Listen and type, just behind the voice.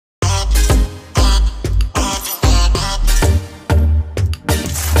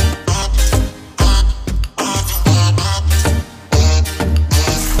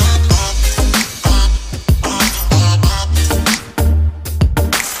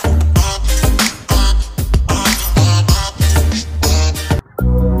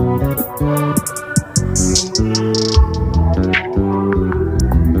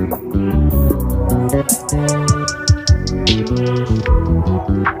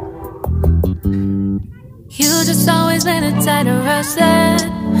just always been a tight rush that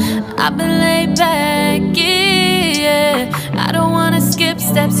I've been laid back, yeah. I don't wanna skip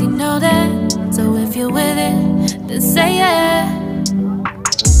steps, you know that. So if you're with it, then say yeah.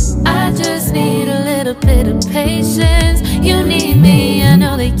 I just need a little bit of patience. You need me, I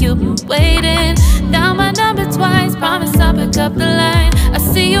know that you've been waiting. Down my number twice, promise I'll pick up the line. I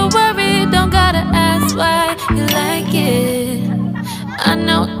see you worried, don't gotta ask why. You like it, I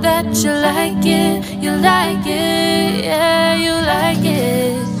know that you like it. You like it, yeah, you like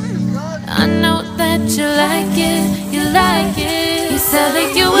it. I know that you like it, you like it. You said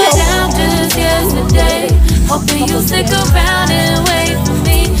that you were down just yesterday, hoping you'll stick around and wait for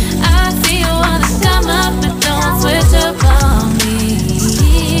me. I see you wanna come up, but don't switch up on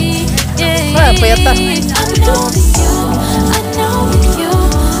me. Yeah, I know that you, I know that you,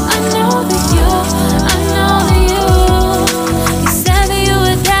 I know that you, I know that you. You said that you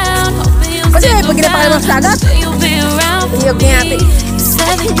were down, hoping you'll stick around, but you'll be around for me. You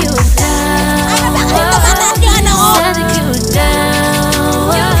said that you were down, you said that you were down,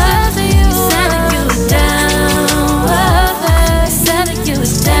 you said that you were down, you said that you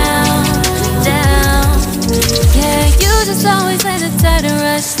were down, down. Yeah, you just always in a tight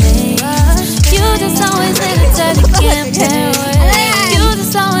rush thing. You just always in a tight, you can't play away. You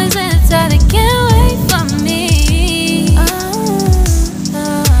just always in a tight, you can't wait for me.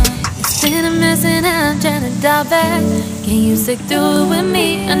 It's been a mess and I'm trying to dial back. Can you stick through it with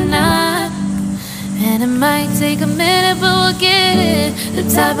me or not? And it might take a minute, but we'll get it. The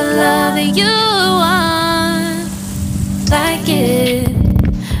type of love that you want. Like it,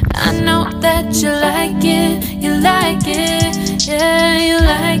 I know that you like it. You like it, yeah, you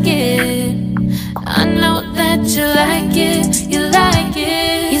like it. I know that you like it. You like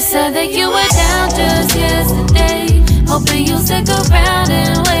it. You said that you were down just yesterday, hoping you'll stick around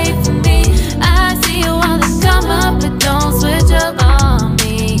and wait for me. I see you wanna come up, but don't switch up on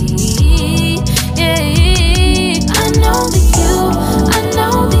me. Yeah, I know that you, I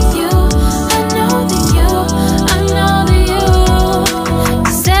know that you, I know that you, I know that you.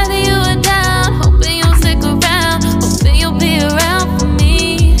 You said that you were down, hoping you'll stick around, hoping you'll be around for me.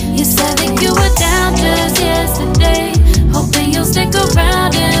 You said that you were down just yesterday, hoping you'll stick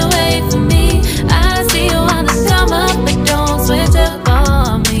around and wait for me. I see you wanna come up, but don't switch up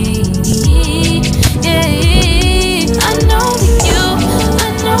on me. Yeah, I know that you, I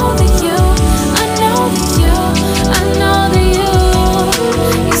know that you, I know that you, I know that you.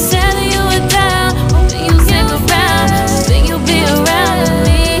 You said that you were down, hoping you'll stick around, hoping you'll be around with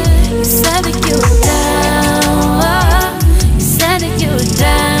me. You said that you were down, you said that you were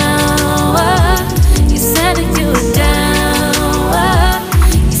down, you said that you were down,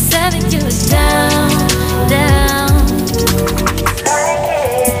 you said that you were down, down.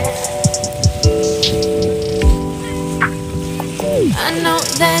 I know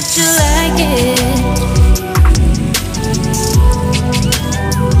that you like it.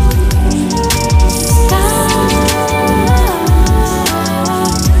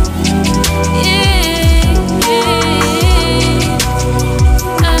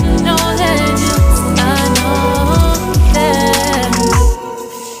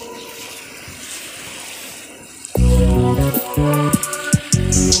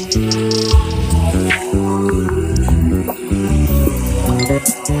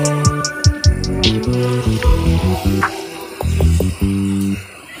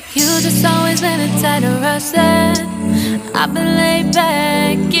 You just always been a tight rush that I've been laid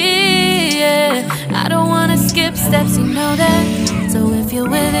back, yeah. I don't wanna skip steps, you know that. So if you're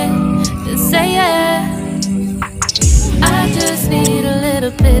with it, then say yeah. I just need a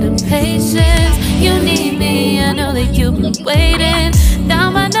little bit of patience. You need me, I know that you've been waiting.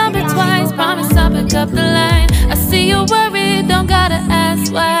 Down my number twice, promise I'll pick up the line. I see you worried, don't gotta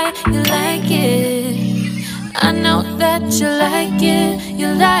ask why. You like it, I know that you like it. You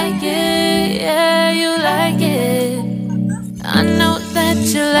like it, yeah, you like it. I know that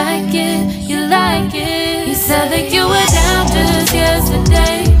you like it. You like it. You said that you were down just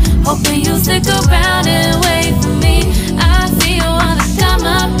yesterday, hoping you'll stick around